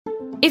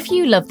If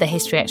you love the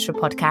History Extra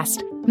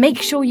podcast,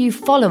 make sure you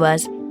follow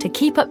us to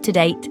keep up to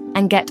date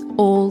and get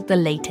all the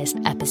latest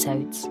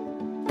episodes.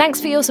 Thanks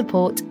for your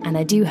support, and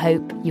I do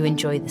hope you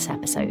enjoy this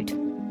episode.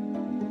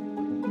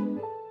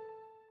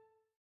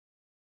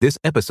 This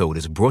episode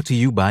is brought to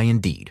you by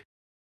Indeed.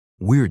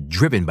 We're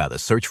driven by the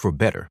search for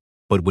better,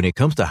 but when it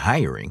comes to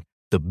hiring,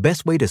 the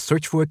best way to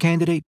search for a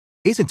candidate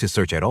isn't to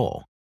search at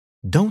all.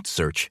 Don't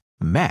search,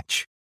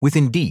 match with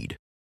Indeed.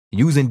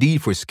 Use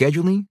Indeed for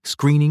scheduling,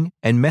 screening,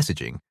 and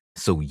messaging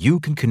so you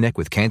can connect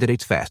with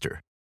candidates faster.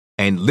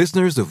 And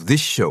listeners of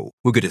this show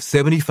will get a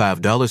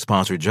 $75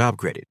 sponsored job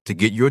credit to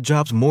get your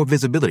jobs more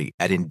visibility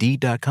at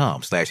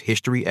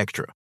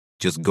Indeed.com/historyextra.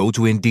 Just go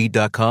to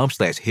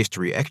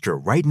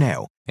Indeed.com/historyextra right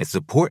now and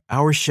support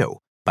our show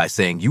by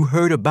saying you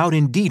heard about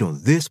Indeed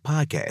on this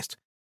podcast.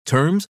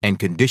 Terms and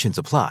conditions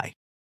apply.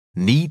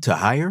 Need to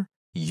hire?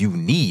 You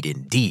need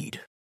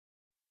Indeed.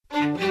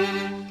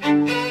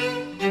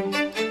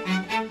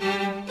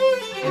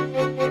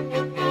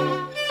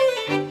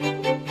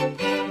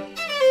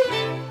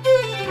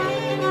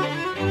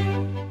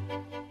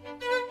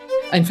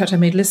 In fact, I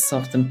made lists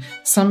of them.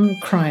 Some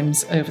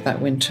crimes over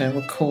that winter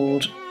were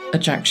called a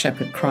Jack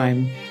Sheppard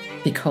crime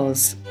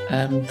because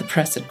the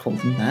press had called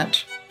them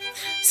that.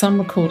 Some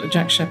were called a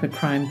Jack Sheppard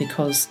crime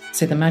because,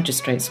 say, the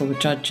magistrates or the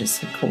judges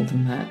had called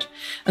them that.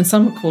 And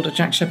some were called a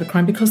Jack Sheppard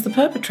crime because the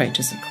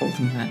perpetrators had called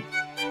them that.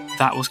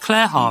 That was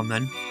Claire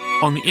Harmon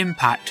on the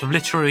impact of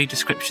literary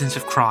descriptions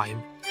of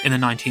crime in the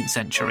 19th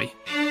century.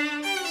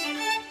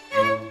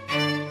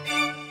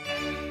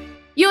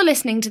 You're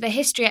listening to the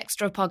History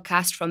Extra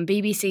podcast from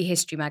BBC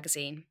History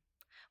Magazine.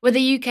 We're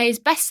the UK's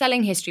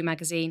best-selling history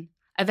magazine,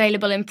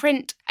 available in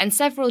print and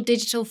several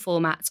digital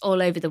formats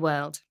all over the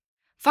world.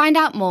 Find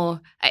out more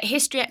at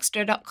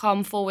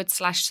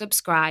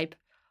historyextra.com/subscribe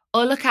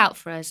or look out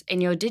for us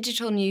in your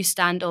digital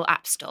newsstand or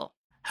app store.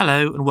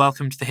 Hello and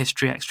welcome to the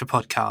History Extra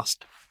podcast.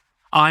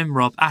 I'm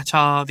Rob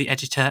Attar, the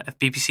editor of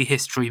BBC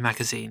History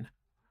Magazine.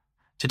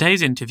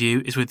 Today's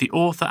interview is with the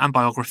author and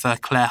biographer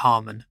Claire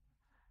Harmon,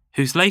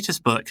 whose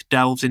latest book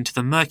delves into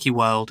the murky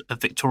world of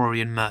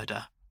Victorian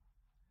murder.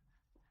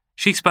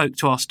 She spoke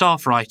to our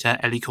staff writer,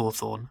 Ellie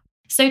Cawthorne.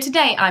 So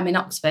today I'm in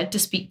Oxford to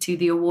speak to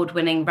the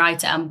award-winning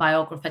writer and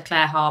biographer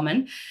Claire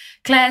Harmon.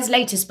 Claire's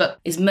latest book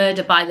is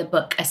Murder by the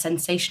Book, a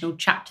sensational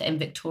chapter in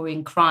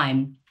Victorian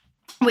crime,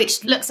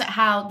 which looks at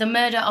how the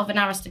murder of an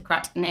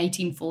aristocrat in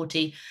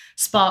 1840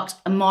 sparked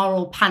a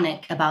moral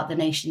panic about the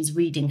nation's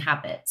reading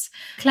habits.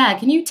 Claire,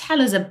 can you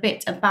tell us a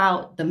bit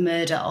about the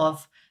murder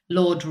of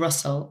Lord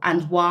Russell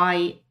and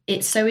why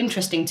it's so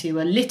interesting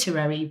to a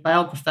literary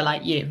biographer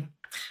like you?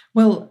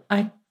 Well,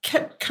 I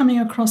kept coming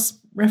across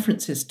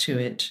references to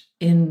it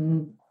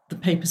in the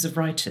papers of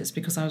writers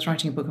because I was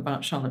writing a book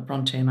about Charlotte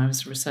Bronte and I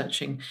was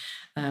researching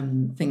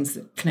things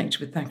that connected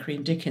with Thackeray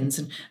and Dickens.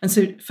 And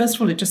so, first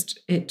of all,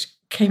 it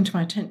came to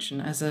my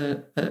attention as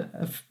a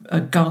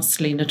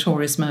ghastly,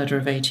 notorious murder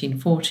of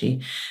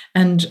 1840.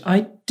 And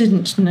I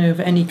didn't know of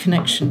any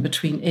connection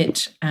between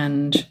it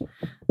and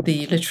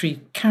the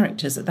literary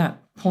characters at that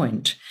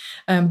point.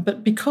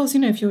 But because,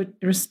 if you're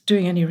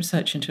doing any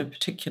research into a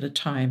particular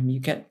time,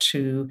 you get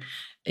to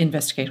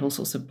investigate all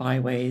sorts of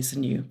byways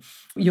and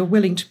you're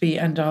willing to be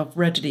and are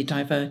readily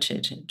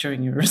diverted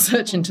during your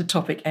research into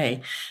topic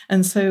A.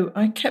 And so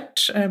I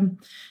kept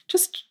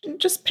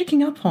just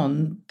picking up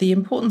on the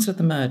importance of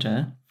the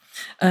murder,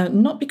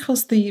 not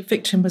because the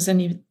victim was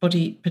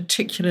anybody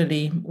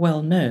particularly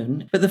well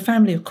known, but the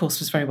family, of course,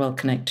 was very well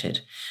connected.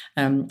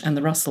 And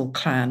the Russell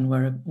clan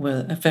were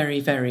a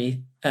very,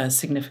 very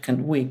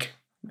significant Whig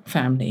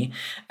family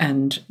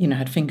and,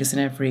 had fingers in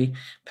every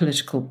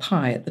political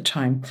pie at the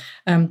time.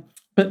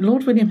 But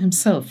Lord William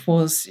himself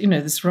was,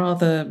 this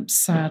rather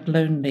sad,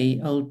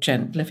 lonely old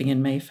gent living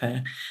in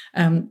Mayfair.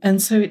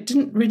 And so it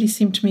didn't really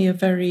seem to me a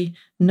very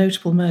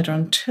notable murder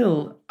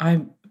until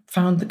I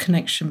found the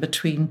connection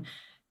between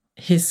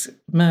his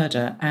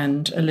murder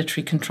and a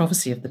literary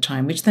controversy of the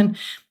time, which then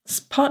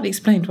partly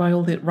explained why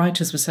all the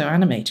writers were so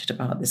animated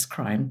about this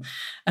crime,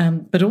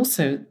 but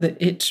also that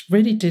it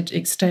really did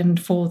extend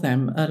for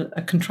them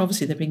a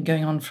controversy that had been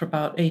going on for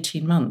about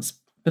 18 months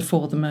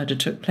before the murder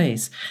took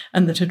place,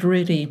 and that had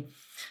really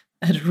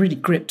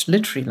gripped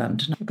literary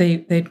London.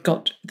 They'd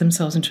got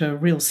themselves into a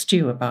real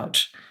stew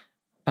about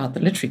the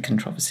literary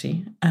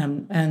controversy,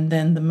 and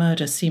then the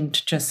murder seemed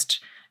to just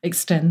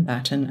extend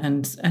that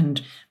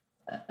and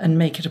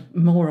make it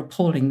more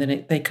appalling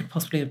than they could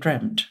possibly have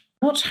dreamt.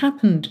 What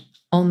happened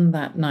on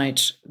that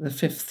night, the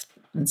 5th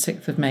and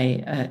 6th of May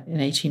in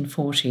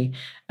 1840,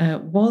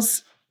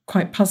 was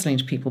quite puzzling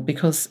to people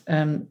because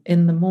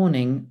in the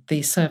morning,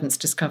 the servants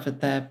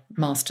discovered their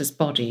master's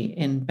body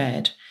in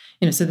bed.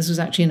 So this was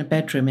actually in a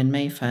bedroom in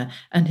Mayfair,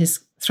 and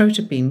his throat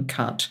had been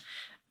cut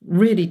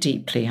really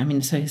deeply.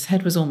 So his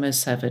head was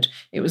almost severed.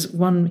 It was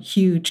one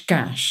huge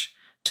gash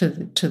to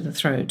the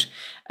throat.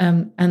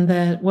 And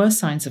there were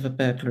signs of a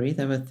burglary.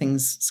 There were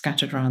things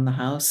scattered around the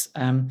house.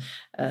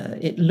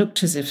 It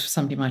looked as if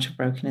somebody might have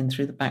broken in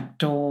through the back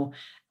door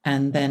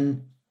and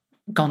then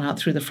gone out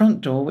through the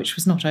front door, which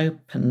was not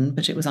open,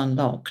 but it was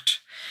unlocked.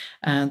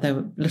 There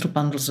were little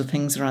bundles of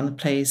things around the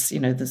place.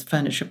 The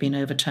furniture had been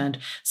overturned.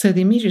 So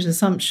the immediate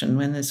assumption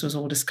when this was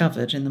all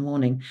discovered in the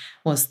morning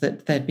was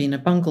that there'd been a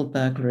bungled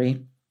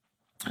burglary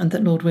and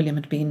that Lord William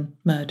had been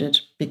murdered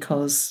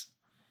because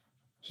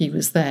he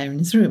was there in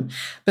his room.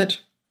 But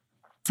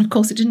of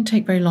course, it didn't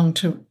take very long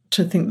to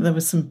think that there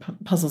were some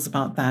puzzles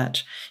about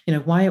that.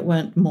 Why it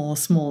weren't more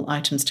small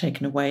items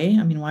taken away.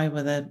 I mean, why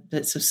were there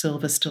bits of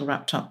silver still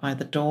wrapped up by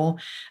the door?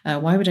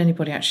 Why would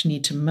anybody actually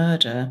need to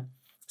murder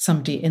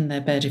somebody in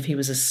their bed if he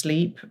was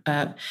asleep?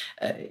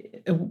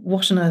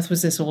 What on earth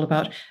was this all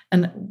about?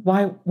 And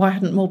why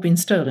hadn't more been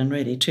stolen,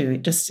 really,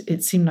 too?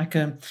 It seemed like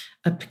a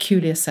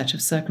peculiar set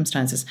of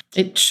circumstances.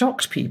 It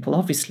shocked people,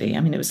 obviously. I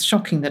mean, it was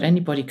shocking that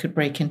anybody could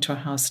break into a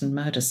house and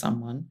murder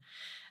someone.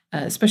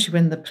 Especially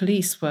when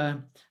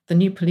the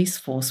new police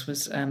force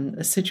was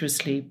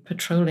assiduously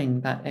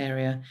patrolling that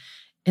area.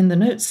 In the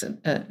notes,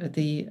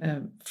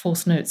 the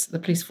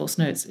police force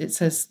notes, it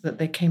says that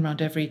they came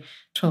around every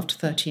 12 to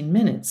 13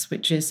 minutes,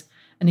 which is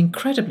an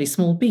incredibly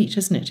small beat,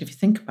 isn't it, if you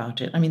think about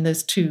it? I mean,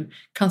 those two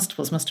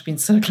constables must have been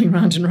circling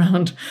round and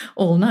round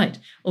all night,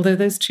 although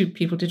those two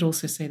people did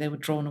also say they were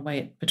drawn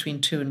away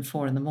between 2 and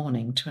 4 in the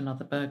morning to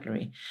another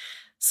burglary.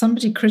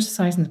 Somebody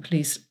criticising the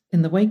police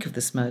in the wake of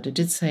this murder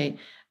did say,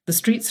 the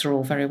streets are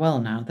all very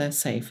well now, they're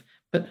safe,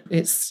 but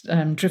it's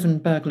driven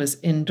burglars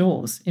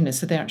indoors,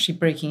 so they're actually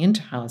breaking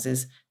into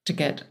houses to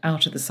get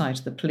out of the sight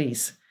of the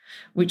police,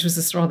 which was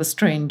a rather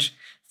strange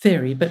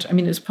theory. But I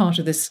mean, it was part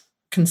of this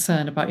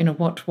concern about,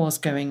 what was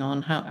going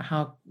on,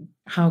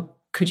 how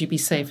could you be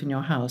safe in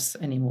your house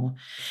anymore?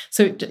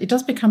 So it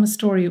does become a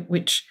story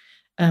which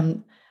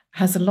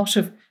has a lot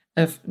of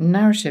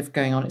narrative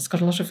going on. It's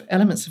got a lot of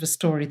elements of a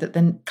story that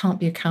then can't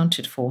be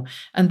accounted for.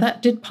 And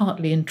that did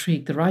partly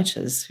intrigue the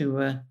writers who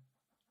were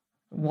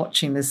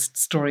watching this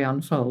story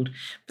unfold.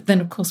 But then,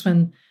 of course,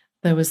 when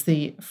there was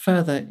the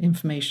further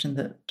information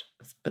that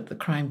the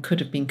crime could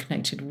have been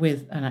connected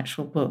with an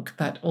actual book,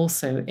 that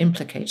also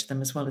implicated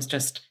them as well as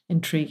just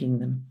intriguing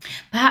them.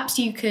 Perhaps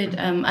you could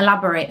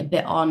elaborate a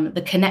bit on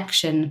the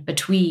connection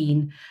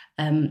between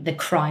the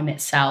crime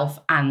itself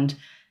and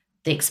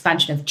the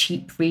expansion of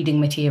cheap reading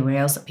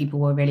materials that people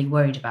were really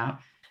worried about.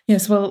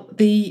 Yes, well,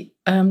 the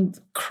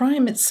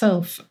crime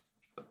itself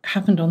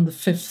happened on the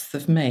 5th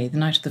of May, the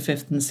night of the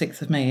 5th and the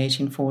 6th of May,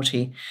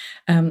 1840.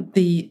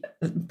 The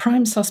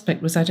prime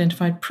suspect was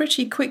identified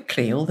pretty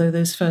quickly, although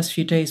those first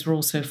few days were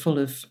also full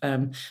of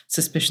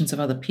suspicions of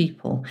other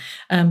people.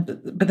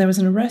 But there was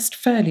an arrest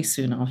fairly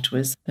soon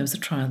afterwards. There was a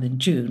trial in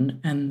June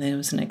and there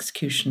was an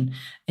execution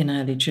in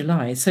early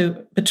July.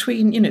 So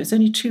between, it was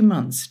only 2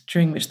 months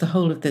during which the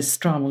whole of this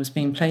drama was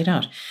being played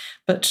out.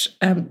 But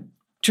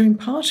during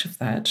part of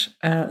that,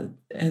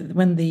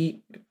 when the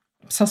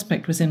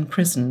suspect was in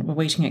prison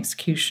awaiting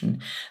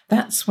execution,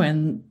 that's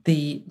when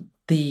the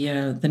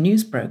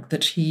news broke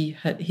that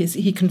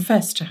he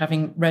confessed to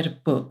having read a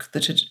book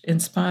that had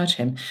inspired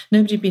him.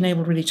 Nobody had been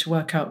able really to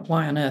work out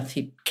why on earth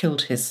he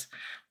killed his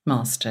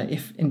master,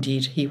 if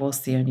indeed he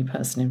was the only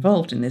person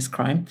involved in this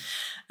crime.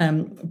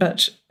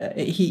 But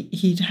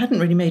he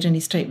hadn't really made any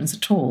statements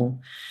at all,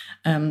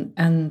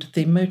 and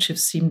the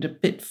motives seemed a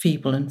bit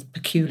feeble and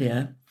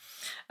peculiar.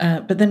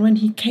 But then when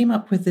he came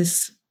up with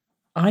this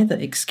either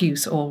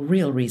excuse or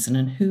real reason,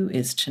 and who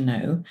is to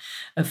know,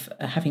 of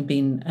having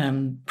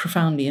been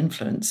profoundly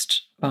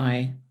influenced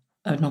by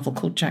a novel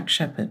called Jack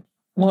Sheppard.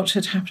 What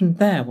had happened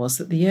there was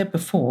that the year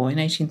before, in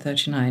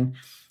 1839,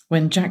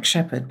 when Jack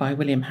Sheppard by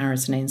William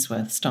Harrison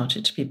Ainsworth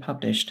started to be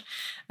published,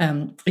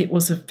 it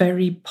was a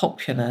very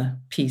popular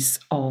piece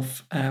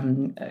of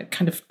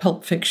kind of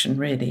pulp fiction,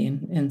 really,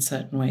 in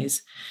certain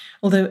ways.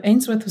 Although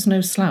Ainsworth was no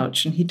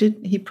slouch, and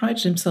he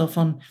prided himself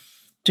on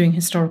doing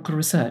historical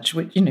research,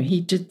 which, he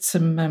did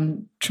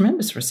some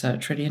tremendous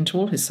research really into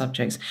all his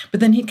subjects, but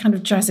then he'd kind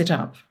of jazz it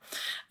up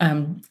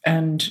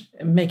and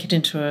make it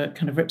into a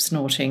kind of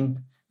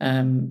rip-snorting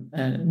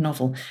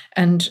novel.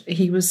 And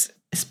he was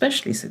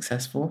especially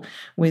successful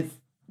with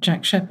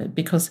Jack Sheppard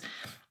because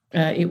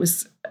it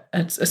was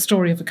a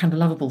story of a kind of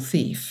lovable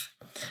thief,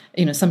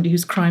 somebody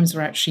whose crimes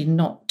were actually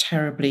not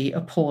terribly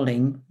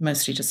appalling,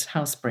 mostly just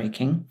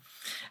housebreaking,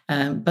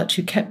 but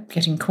who kept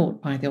getting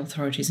caught by the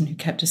authorities and who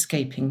kept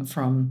escaping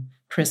from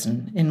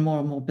prison in more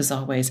and more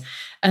bizarre ways.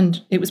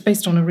 And it was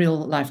based on a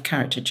real-life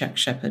character, Jack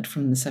Sheppard,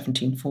 from the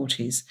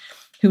 1740s,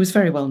 who was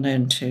very well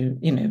known to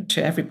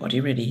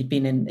everybody, really. He'd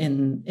been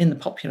in the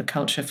popular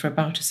culture for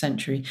about a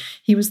century.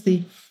 He was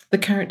the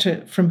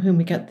character from whom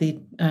we get the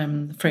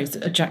phrase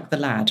Jack the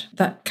Lad,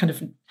 that kind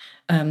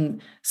of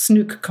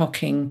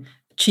snook-cocking,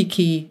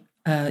 cheeky,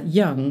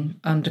 young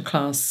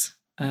underclass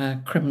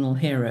criminal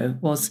hero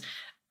was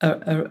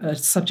a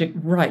subject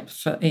ripe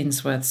for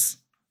Ainsworth's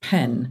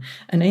pen.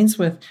 And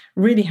Ainsworth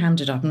really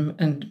hammed it up,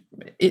 and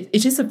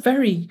it is a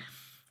very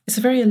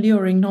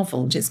alluring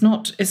novel. It's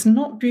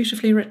not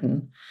beautifully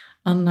written,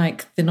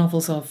 unlike the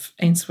novels of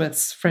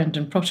Ainsworth's friend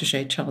and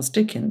protege, Charles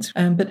Dickens.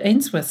 But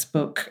Ainsworth's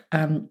book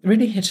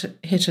really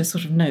hit a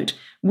sort of note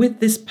with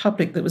this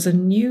public that was a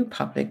new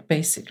public,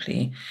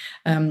 basically.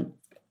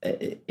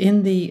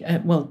 between the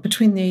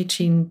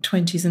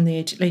 1820s and the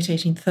late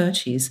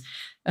 1830s,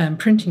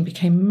 printing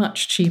became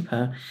much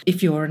cheaper.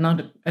 If you were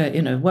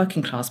a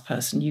working class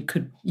person, you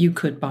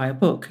could buy a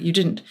book. You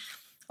didn't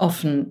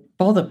often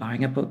bother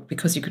buying a book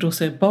because you could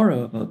also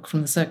borrow a book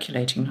from the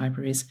circulating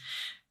libraries,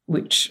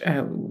 which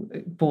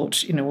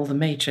bought all the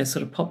major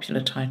sort of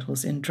popular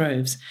titles in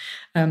droves,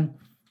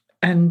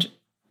 and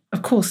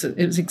of course,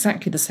 it was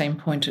exactly the same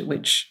point at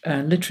which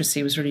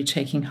literacy was really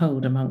taking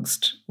hold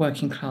amongst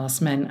working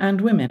class men and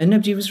women. And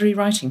nobody was really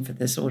writing for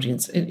this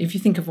audience. If you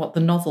think of what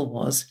the novel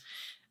was,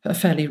 a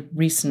fairly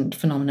recent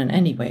phenomenon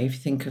anyway, if you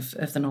think of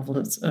the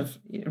novels of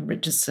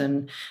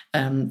Richardson,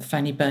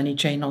 Fanny Burney,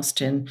 Jane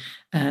Austen,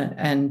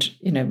 and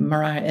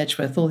Maria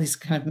Edgeworth, all these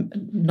kind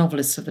of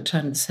novelists of the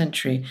turn of the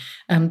century,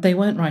 they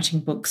weren't writing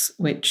books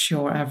which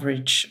your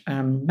average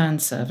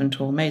manservant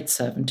or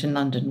maidservant in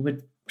London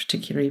would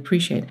particularly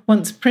appreciate.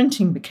 Once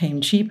printing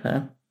became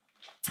cheaper,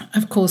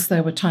 of course,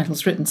 there were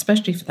titles written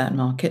specially for that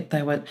market.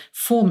 There were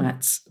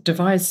formats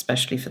devised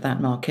specially for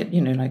that market,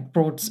 like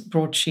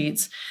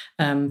broadsheets,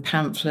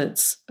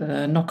 pamphlets,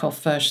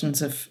 knockoff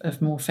versions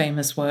of more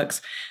famous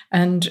works,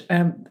 and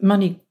real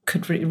money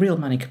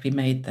could be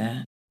made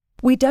there.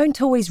 We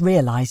don't always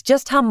realise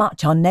just how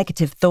much our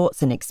negative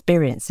thoughts and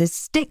experiences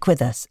stick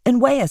with us and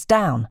weigh us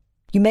down.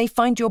 You may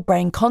find your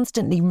brain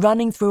constantly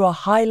running through a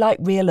highlight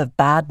reel of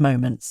bad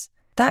moments.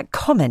 That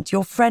comment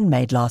your friend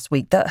made last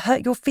week that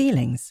hurt your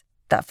feelings.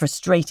 That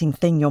frustrating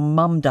thing your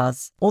mum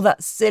does. Or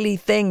that silly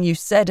thing you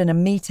said in a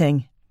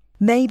meeting.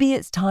 Maybe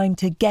it's time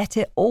to get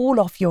it all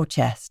off your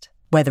chest.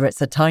 Whether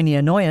it's a tiny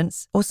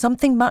annoyance or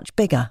something much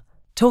bigger.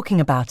 Talking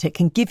about it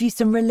can give you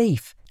some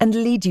relief and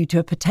lead you to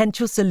a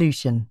potential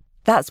solution.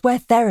 That's where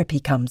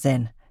therapy comes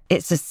in.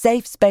 It's a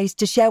safe space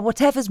to share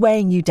whatever's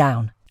weighing you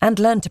down and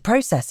learn to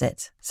process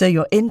it. So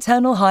your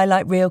internal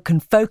highlight reel can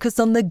focus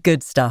on the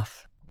good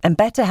stuff. And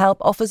BetterHelp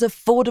offers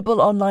affordable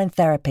online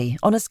therapy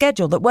on a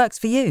schedule that works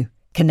for you.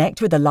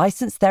 Connect with a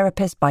licensed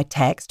therapist by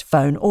text,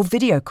 phone, or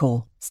video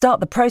call. Start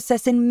the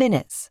process in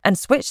minutes and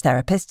switch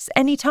therapists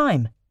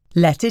anytime.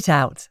 Let it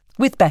out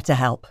with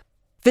BetterHelp.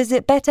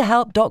 Visit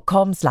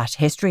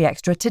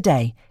betterhelp.com/historyextra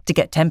today to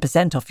get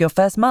 10% off your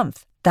first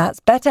month. That's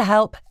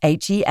BetterHelp,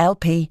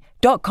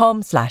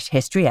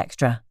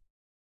 HELP.com/historyextra.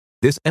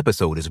 This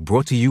episode is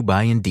brought to you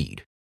by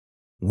Indeed.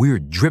 We're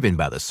driven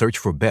by the search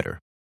for better,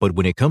 but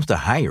when it comes to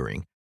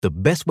hiring, the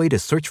best way to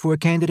search for a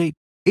candidate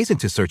isn't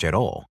to search at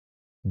all.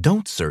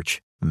 Don't search,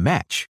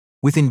 match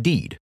with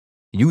Indeed.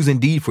 Use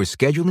Indeed for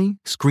scheduling,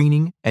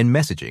 screening, and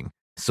messaging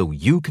so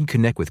you can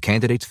connect with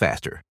candidates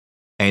faster.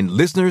 And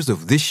listeners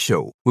of this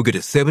show will get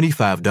a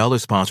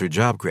 $75 sponsored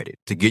job credit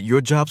to get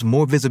your jobs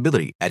more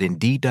visibility at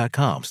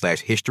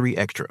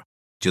Indeed.com/historyextra.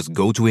 Just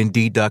go to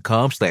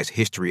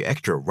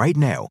Indeed.com/historyextra right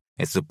now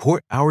and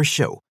support our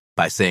show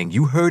by saying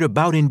you heard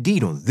about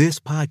Indeed on this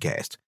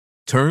podcast.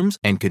 Terms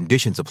and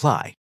conditions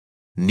apply.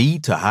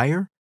 Need to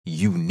hire?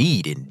 You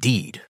need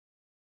Indeed.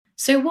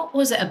 So what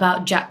was it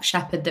about Jack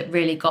Sheppard that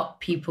really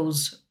got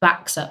people's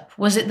backs up?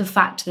 Was it the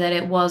fact that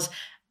it was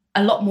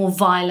a lot more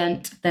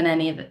violent than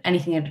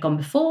anything that had gone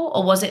before?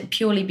 Or was it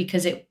purely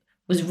because it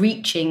was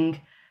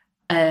reaching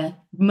a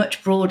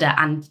much broader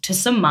and, to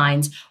some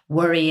minds,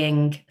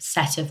 worrying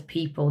set of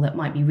people that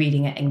might be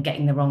reading it and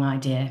getting the wrong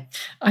idea?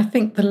 I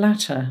think the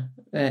latter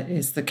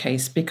is the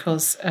case,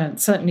 because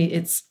certainly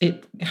it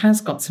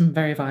has got some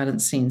very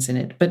violent scenes in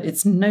it, but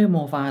it's no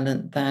more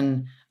violent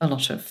than a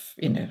lot of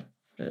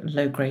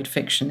low-grade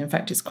fiction. In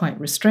fact, it's quite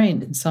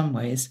restrained in some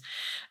ways.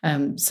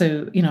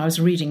 So I was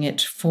reading it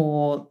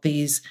for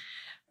these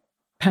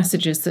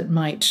passages that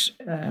might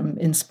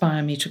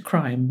inspire me to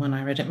crime when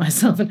I read it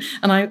myself.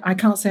 And I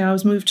can't say I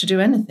was moved to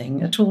do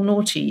anything at all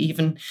naughty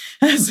even.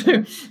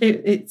 So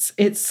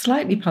it's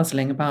slightly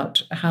puzzling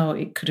about how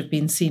it could have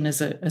been seen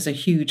as a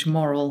huge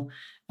moral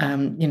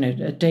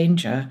a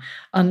danger,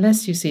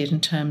 unless you see it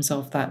in terms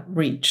of that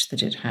reach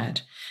that it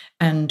had.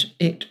 And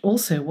it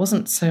also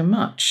wasn't so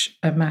much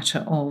a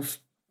matter of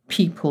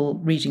people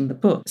reading the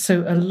book.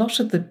 So a lot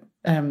of the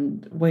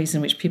ways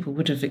in which people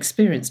would have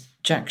experienced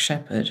Jack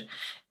Sheppard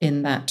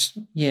in that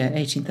year,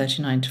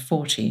 1839 to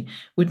 40,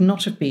 would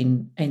not have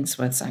been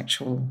Ainsworth's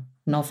actual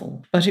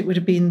novel, but it would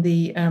have been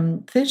the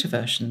theatre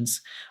versions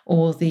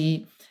or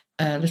the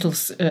little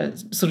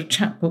sort of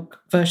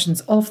chapbook versions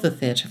of the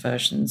theatre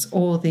versions,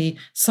 or the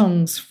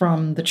songs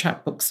from the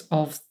chapbooks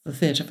of the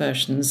theatre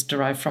versions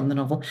derived from the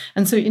novel.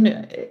 And so,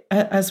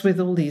 as with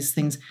all these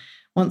things,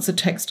 once a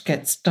text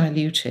gets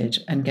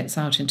diluted and gets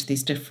out into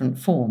these different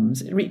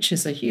forms, it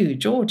reaches a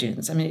huge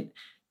audience. I mean, it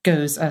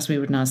goes, as we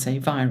would now say,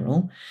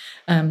 viral,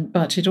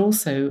 but it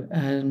also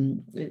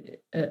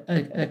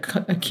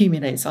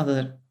accumulates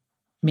other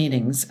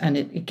meanings, and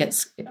it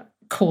gets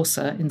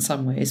coarser in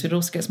some ways, but it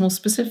also gets more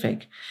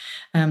specific.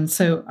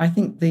 So I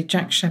think the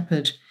Jack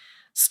Sheppard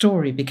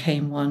story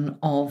became one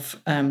of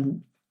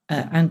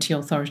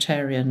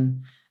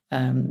anti-authoritarian,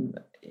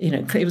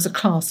 it was a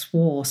class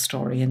war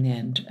story in the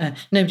end.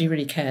 Nobody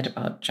really cared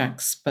about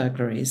Jack's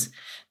burglaries.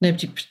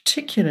 Nobody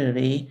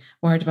particularly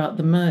worried about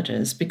the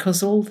murders,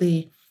 because all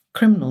the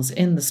criminals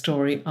in the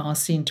story are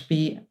seen to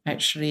be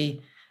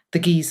actually the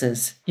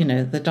geezers,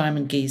 the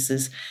diamond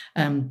geezers.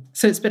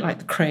 So it's a bit like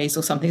the Krays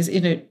or something.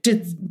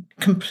 Did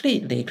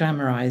completely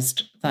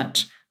glamorized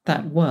that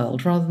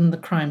world rather than the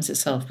crimes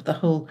itself, but the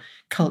whole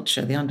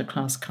culture, the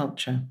underclass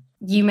culture.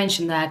 You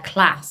mentioned their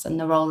class and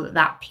the role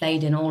that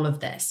played in all of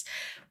this.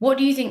 What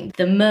do you think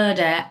the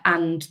murder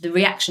and the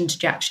reaction to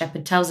Jack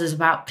Sheppard tells us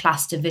about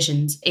class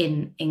divisions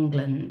in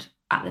England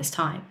at this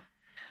time?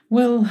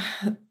 Well,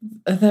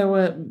 there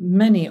were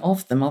many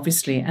of them,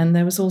 obviously, and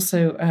there was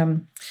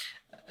also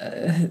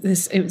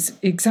it was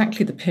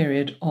exactly the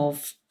period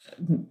of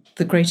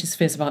the greatest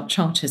fears about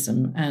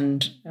Chartism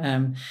and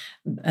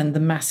the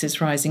masses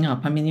rising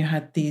up. I mean, you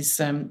had these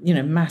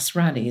mass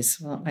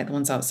rallies like the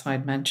ones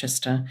outside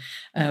Manchester.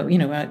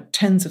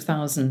 Tens of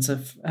thousands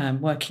of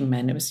working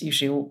men. It was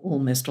usually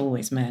almost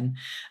always men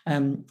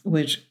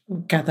would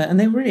gather, and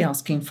they were really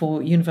asking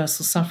for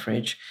universal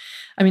suffrage.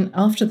 I mean,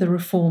 after the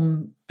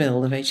Reform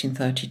Bill of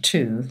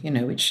 1832,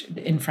 which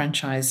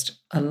enfranchised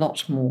a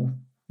lot more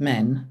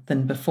men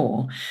than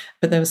before,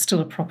 but there was still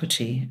a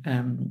property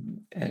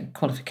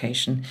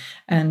qualification,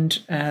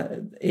 and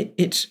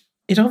it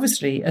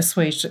obviously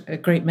assuaged a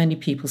great many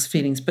people's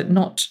feelings, but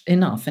not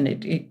enough, and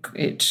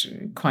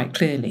it quite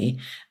clearly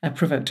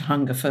provoked a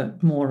hunger for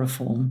more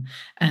reform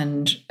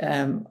and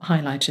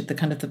highlighted the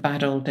kind of the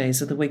bad old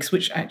days of the Whigs,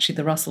 which actually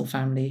the Russell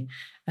family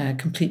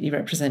completely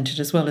represented,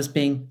 as well as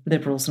being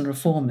liberals and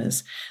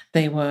reformers.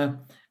 They were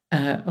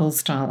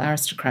old-style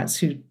aristocrats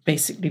who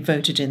basically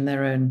voted in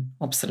their own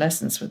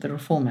obsolescence with the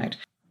Reform Act.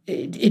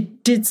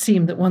 It did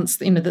seem that once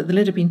that the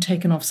lid had been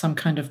taken off some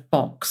kind of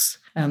box,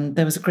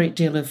 there was a great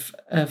deal of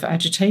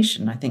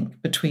agitation, I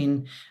think,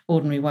 between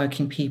ordinary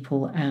working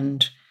people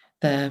and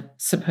their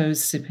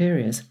supposed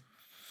superiors.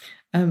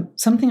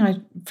 Something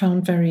I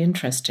found very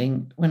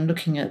interesting when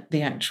looking at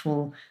the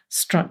actual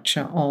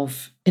structure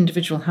of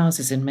individual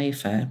houses in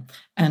Mayfair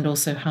and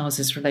also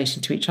houses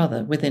relating to each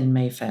other within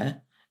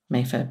Mayfair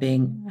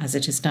being, as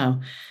it is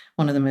now,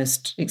 one of the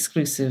most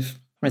exclusive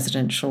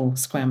residential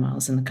square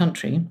miles in the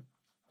country.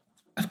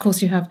 Of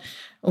course, you have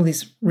all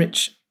these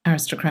rich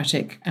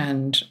aristocratic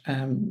and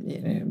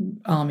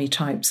army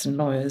types and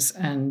lawyers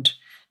and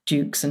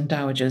dukes and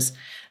dowagers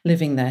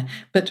living there.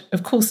 But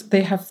of course,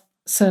 they have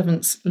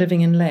servants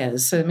living in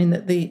layers. So, I mean,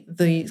 that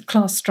the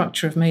class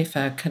structure of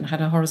Mayfair had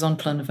a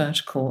horizontal and a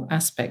vertical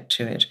aspect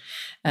to it.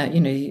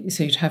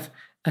 So you'd have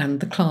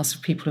the class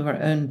of people who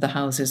owned the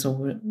houses or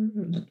were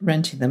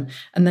renting them.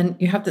 And then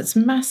you have this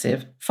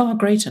massive, far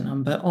greater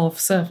number of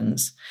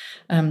servants.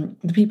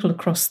 The people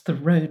across the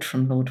road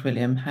from Lord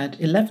William had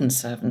 11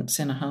 servants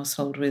in a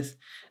household with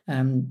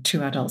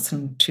 2 adults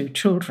and 2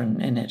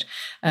 children in it.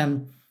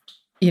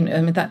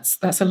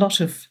 That's a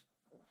lot of,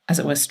 as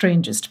it were,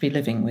 strangers to be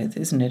living with,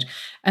 isn't it?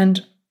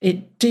 And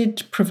it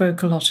did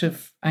provoke a lot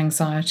of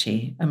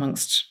anxiety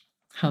amongst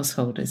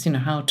householders,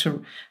 how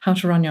to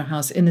run your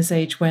house in this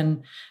age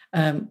when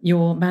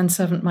your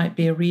manservant might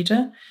be a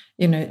reader,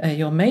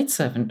 your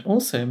maidservant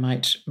also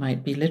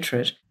might be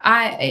literate.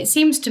 It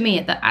seems to me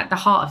at the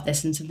heart of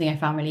this, and something I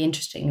found really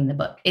interesting in the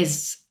book,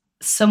 is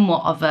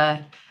somewhat of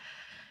a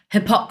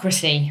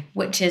hypocrisy,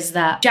 which is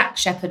that Jack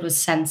Sheppard was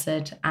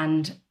censored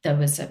and there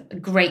was a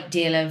great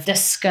deal of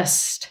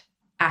disgust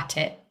at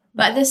it.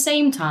 But at the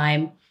same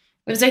time,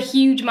 there was a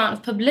huge amount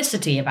of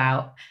publicity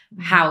about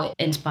how it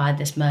inspired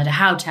this murder,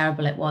 how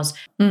terrible it was.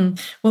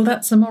 Well,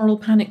 that's a moral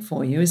panic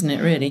for you, isn't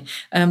it, really?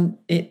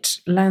 It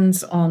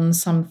lands on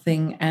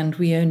something and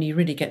we only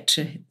really get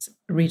to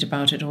read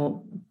about it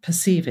or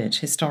perceive it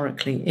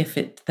historically if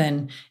it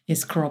then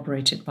is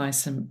corroborated by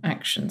some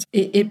actions.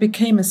 It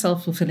became a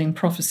self-fulfilling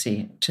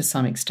prophecy to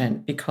some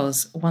extent,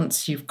 because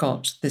once you've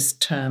got this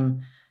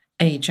term,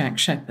 a Jack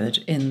Sheppard,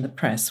 in the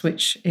press,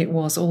 which it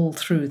was all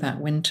through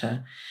that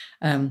winter,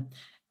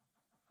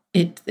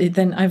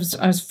 then I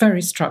was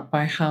very struck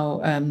by how,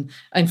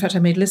 in fact, I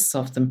made lists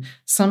of them.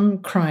 Some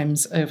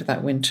crimes over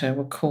that winter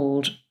were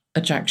called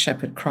a Jack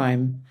Sheppard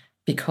crime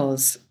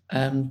because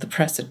the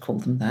press had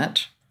called them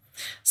that.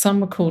 Some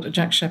were called a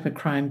Jack Sheppard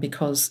crime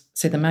because,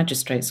 say, the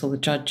magistrates or the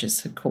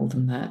judges had called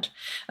them that.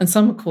 And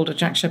some were called a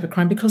Jack Sheppard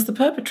crime because the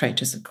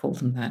perpetrators had called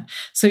them that.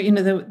 So,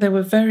 there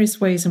were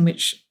various ways in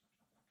which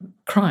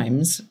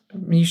crimes,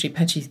 usually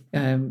petty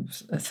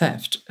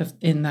theft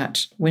in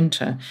that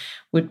winter,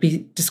 would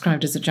be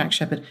described as a Jack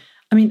Sheppard.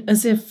 I mean,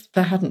 as if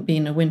there hadn't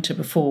been a winter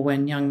before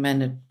when young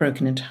men had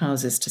broken into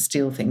houses to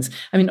steal things.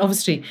 I mean,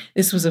 obviously,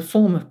 this was a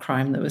form of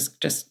crime that was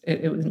just,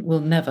 it will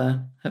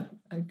never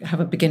have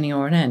a beginning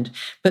or an end.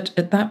 But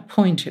at that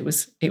point, it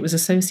was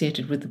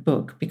associated with the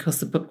book because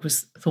the book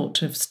was thought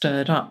to have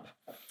stirred up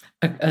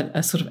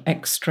a sort of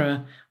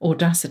extra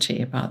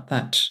audacity about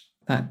that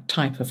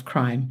type of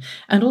crime.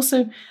 And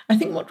also, I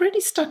think what really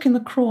stuck in the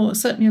craw,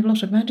 certainly of a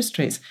lot of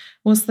magistrates,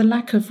 was the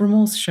lack of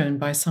remorse shown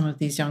by some of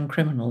these young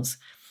criminals.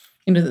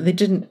 That they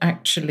didn't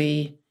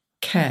actually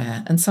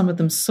care, and some of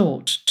them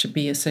sought to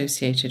be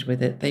associated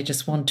with it. They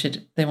just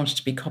wanted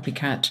to be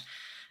copycat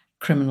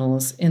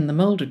criminals in the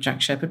mould of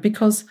Jack Sheppard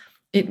because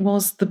it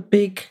was the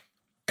big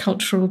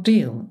cultural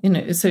deal.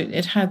 So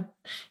it had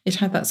it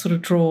had that sort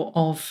of draw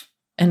of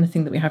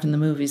anything that we have in the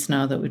movies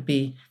now that would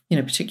be,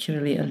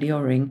 particularly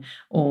alluring,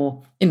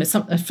 or,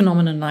 a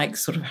phenomenon like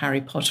sort of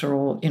Harry Potter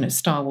or,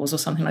 Star Wars or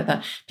something like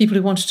that. People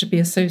who wanted to be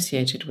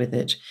associated with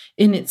it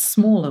in its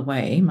smaller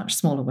way, much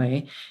smaller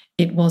way,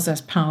 it was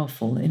as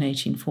powerful in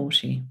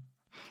 1840.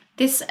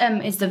 This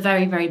is the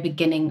very, very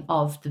beginning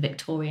of the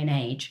Victorian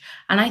age.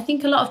 And I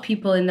think a lot of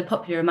people in the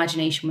popular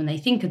imagination, when they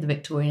think of the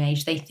Victorian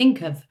age, they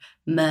think of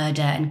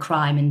murder and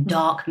crime in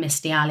dark,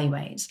 misty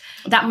alleyways.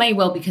 That may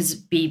well be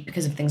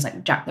because of things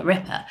like Jack the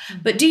Ripper.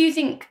 But do you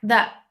think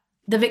that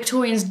the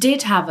Victorians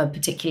did have a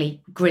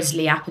particularly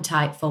grisly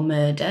appetite for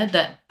murder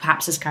that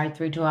perhaps has carried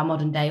through to our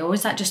modern day? Or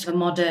is that just a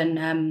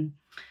modern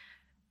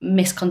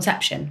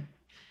misconception?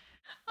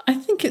 I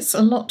think it's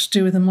a lot to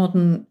do with the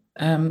modern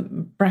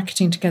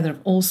bracketing together of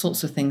all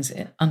sorts of things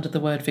under the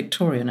word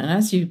Victorian. And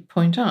as you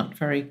point out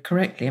very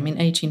correctly,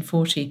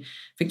 1840,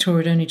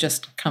 Victoria had only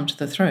just come to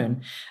the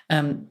throne,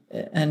 and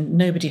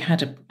nobody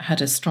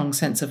had a strong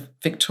sense of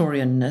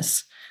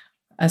Victorianness,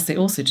 as they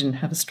also didn't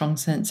have a strong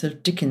sense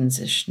of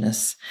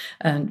Dickensishness.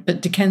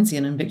 But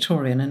Dickensian and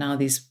Victorian are now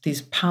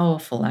these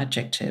powerful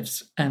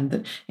adjectives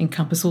that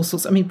encompass all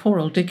sorts. Poor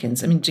old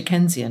Dickens.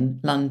 Dickensian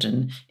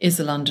London is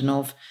the London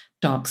of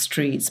dark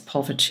streets,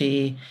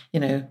 poverty,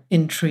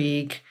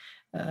 intrigue,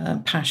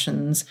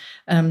 passions,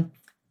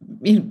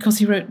 because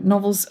he wrote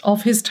novels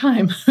of his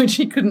time, which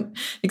he couldn't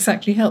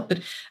exactly help.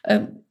 But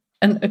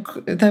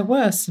there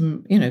were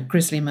some,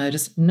 grisly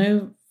murders,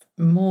 no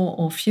more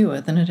or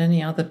fewer than at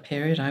any other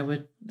period, I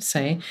would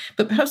say.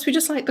 But perhaps we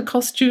just like the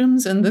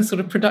costumes and the sort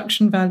of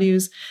production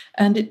values,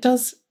 and it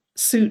does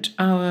suit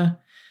our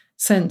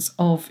sense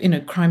of,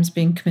 crimes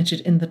being committed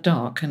in the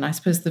dark. And I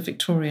suppose the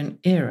Victorian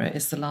era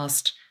is the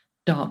last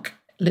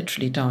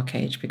literally dark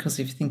age, because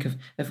if you think of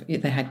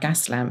they had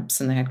gas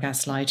lamps and they had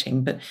gas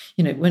lighting, but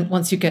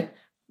once you get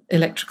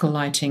electrical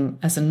lighting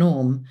as a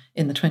norm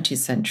in the 20th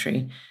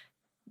century,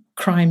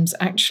 crimes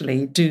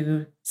actually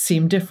do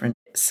seem different.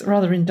 It's a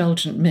rather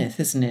indulgent myth,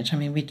 isn't it?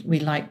 We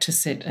like to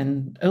sit,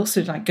 and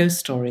also like ghost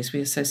stories, we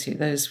associate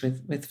those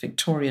with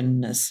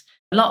Victorianness.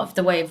 A lot of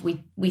the way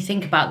we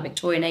think about the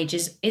Victorian age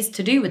is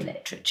to do with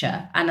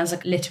literature, and as a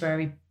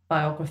literary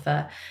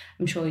biographer,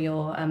 I'm sure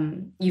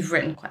you've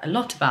written quite a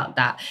lot about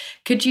that.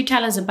 Could you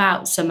tell us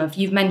about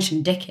you've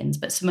mentioned Dickens,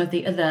 but some of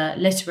the other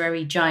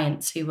literary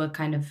giants who were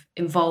kind of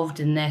involved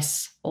in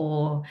this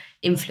or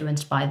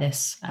influenced by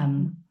this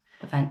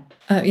event?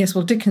 Yes,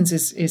 well, Dickens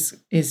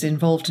is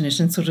involved in it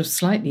and sort of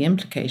slightly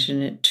implicated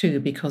in it too,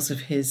 because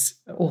of his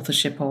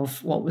authorship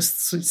of what was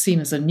seen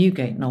as a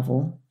Newgate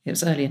novel. It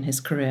was early in his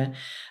career,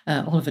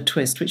 Oliver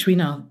Twist, which we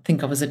now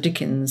think of as a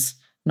Dickens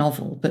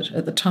novel, but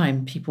at the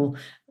time people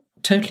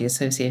totally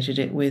associated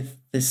it with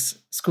this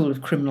school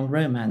of criminal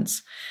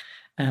romance,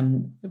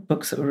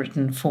 books that were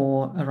written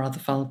for a rather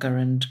vulgar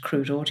and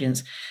crude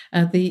audience.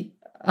 The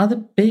other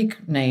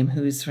big name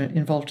who was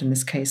involved in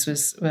this case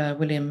was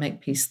William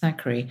Makepeace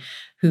Thackeray,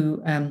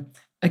 who,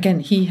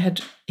 again,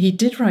 he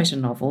did write a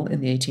novel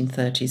in the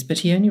 1830s, but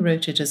he only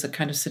wrote it as a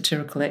kind of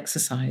satirical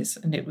exercise,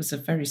 and it was a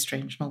very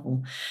strange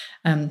novel.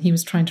 He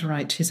was trying to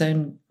write his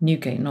own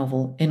Newgate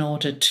novel in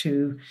order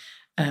to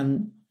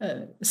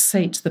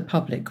sate the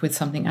public with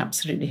something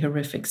absolutely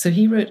horrific. So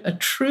he wrote a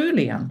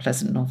truly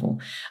unpleasant novel.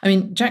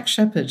 Jack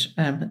Sheppard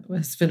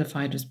was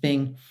vilified as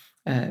being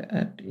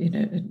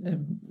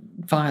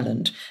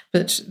violent,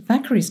 but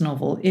Thackeray's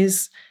novel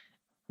is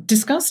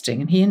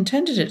disgusting, and he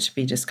intended it to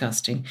be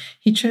disgusting.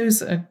 He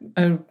chose a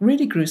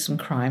really gruesome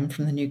crime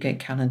from the Newgate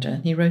Calendar,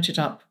 and he wrote it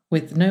up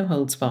with no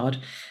holds barred,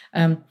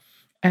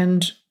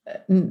 and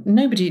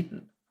nobody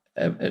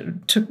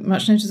took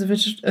much notice of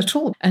it at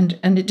all, and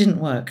it didn't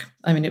work.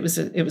 It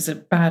was a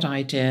bad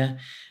idea,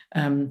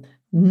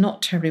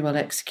 not terribly well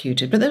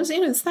executed. But there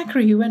was,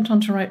 Thackeray, who went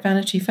on to write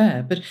Vanity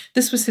Fair, but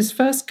this was his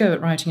first go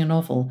at writing a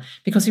novel,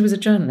 because he was a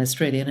journalist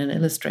really and an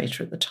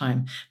illustrator at the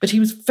time. But he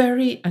was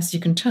very, as you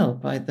can tell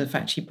by the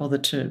fact he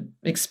bothered to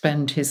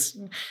expend his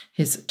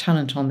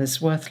talent on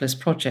this worthless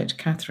project,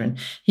 Catherine,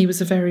 he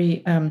was a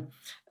very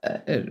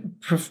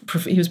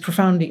he was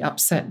profoundly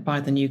upset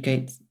by the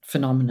Newgate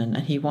phenomenon,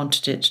 and he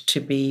wanted it to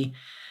be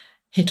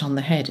hit on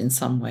the head in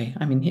some way.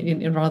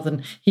 Rather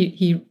than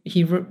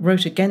he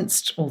wrote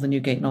against all the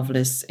Newgate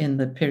novelists in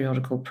the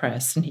periodical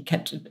press, and he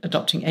kept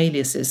adopting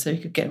aliases so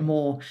he could get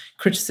more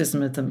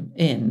criticism of them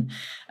in.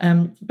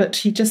 But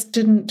he just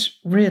didn't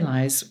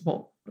realise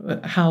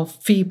how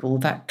feeble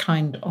that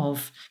kind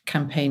of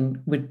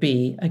campaign would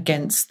be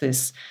against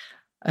this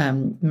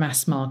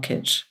mass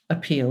market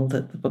appeal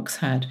that the books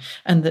had,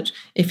 and that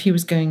if he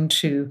was going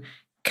to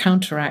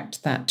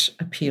counteract that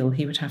appeal,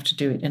 he would have to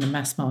do it in a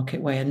mass market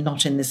way and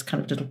not in this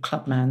kind of little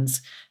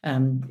clubman's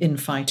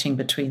infighting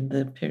between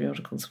the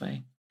periodicals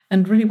way.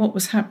 And really what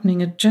was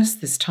happening at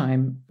just this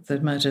time, the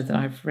murder that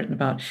I've written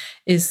about,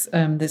 is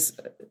this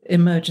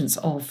emergence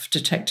of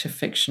detective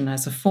fiction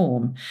as a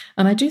form.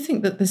 And I do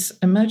think that this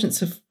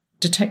emergence of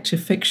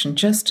detective fiction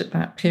just at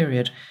that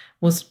period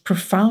was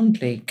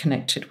profoundly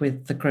connected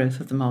with the growth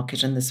of the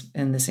market and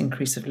this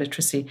increase of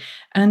literacy,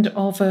 and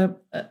of a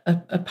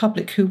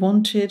public who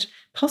wanted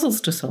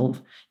puzzles to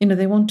solve.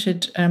 They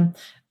wanted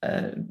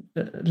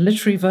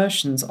literary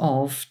versions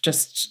of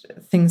just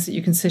things that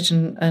you can sit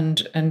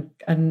and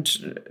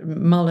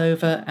mull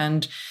over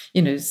and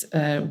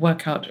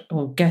work out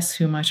or guess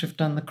who might have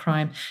done the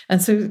crime.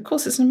 And so, of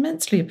course, it's an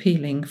immensely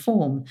appealing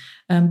form,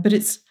 but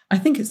I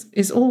think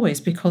it's always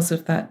because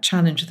of that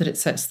challenge that it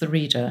sets the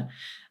reader.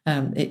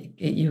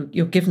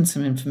 You're given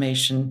some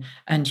information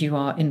and you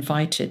are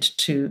invited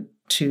to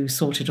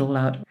sort it all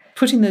out.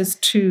 Putting those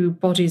two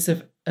bodies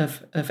of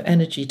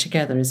energy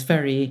together is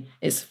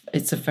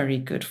it's a very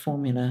good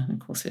formula. Of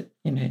course,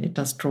 it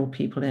does draw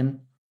people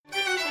in.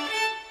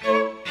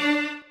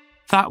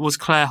 That was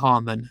Claire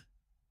Harmon.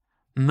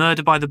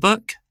 Murder by the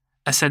Book,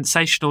 a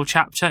sensational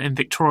chapter in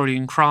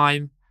Victorian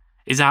crime,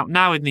 is out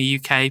now in the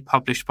UK,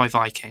 published by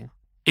Viking.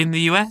 In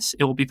the US,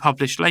 it will be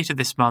published later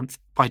this month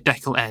by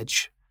Deckel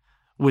Edge,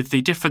 with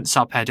the different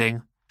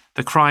subheading,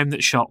 The Crime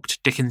That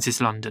Shocked Dickens's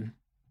London.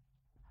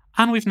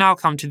 And we've now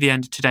come to the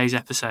end of today's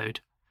episode,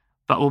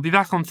 but we'll be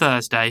back on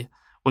Thursday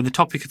when the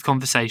topic of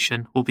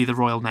conversation will be the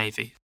Royal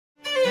Navy.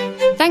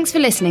 Thanks for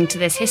listening to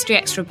this History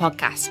Extra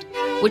podcast,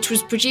 which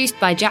was produced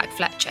by Jack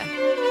Fletcher.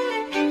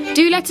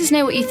 Do let us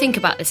know what you think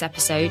about this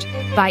episode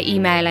by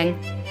emailing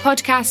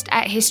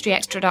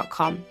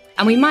podcast@historyextra.com,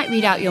 and we might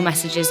read out your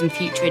messages in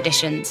future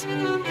editions.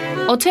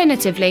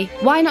 Alternatively,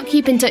 why not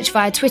keep in touch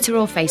via Twitter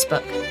or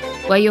Facebook,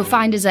 where you'll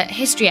find us at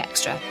History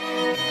Extra.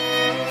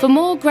 For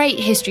more great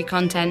history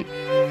content,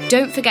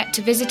 don't forget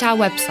to visit our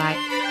website,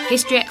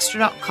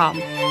 historyextra.com,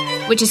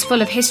 which is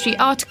full of history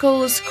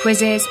articles,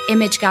 quizzes,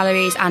 image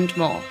galleries and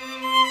more.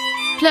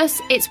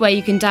 Plus, it's where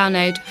you can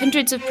download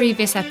hundreds of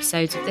previous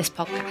episodes of this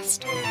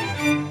podcast.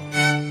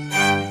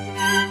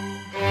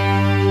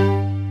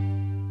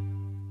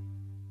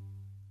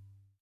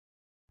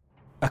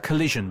 A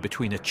collision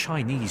between a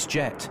Chinese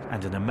jet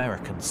and an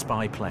American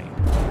spy plane.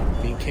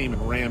 He came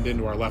and rammed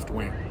into our left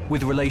wing.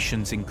 With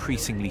relations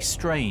increasingly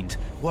strained,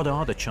 what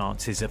are the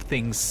chances of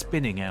things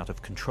spinning out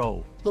of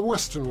control? The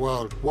Western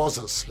world was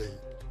asleep.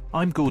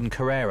 I'm Gordon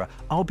Carrera.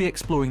 I'll be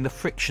exploring the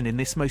friction in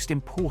this most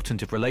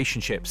important of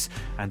relationships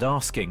and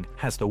asking,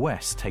 has the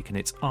West taken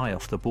its eye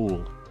off the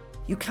ball?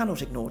 You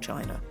cannot ignore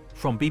China.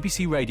 From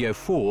BBC Radio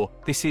 4,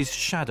 this is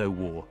Shadow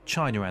War,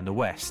 China and the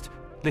West.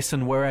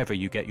 Listen wherever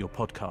you get your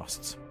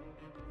podcasts.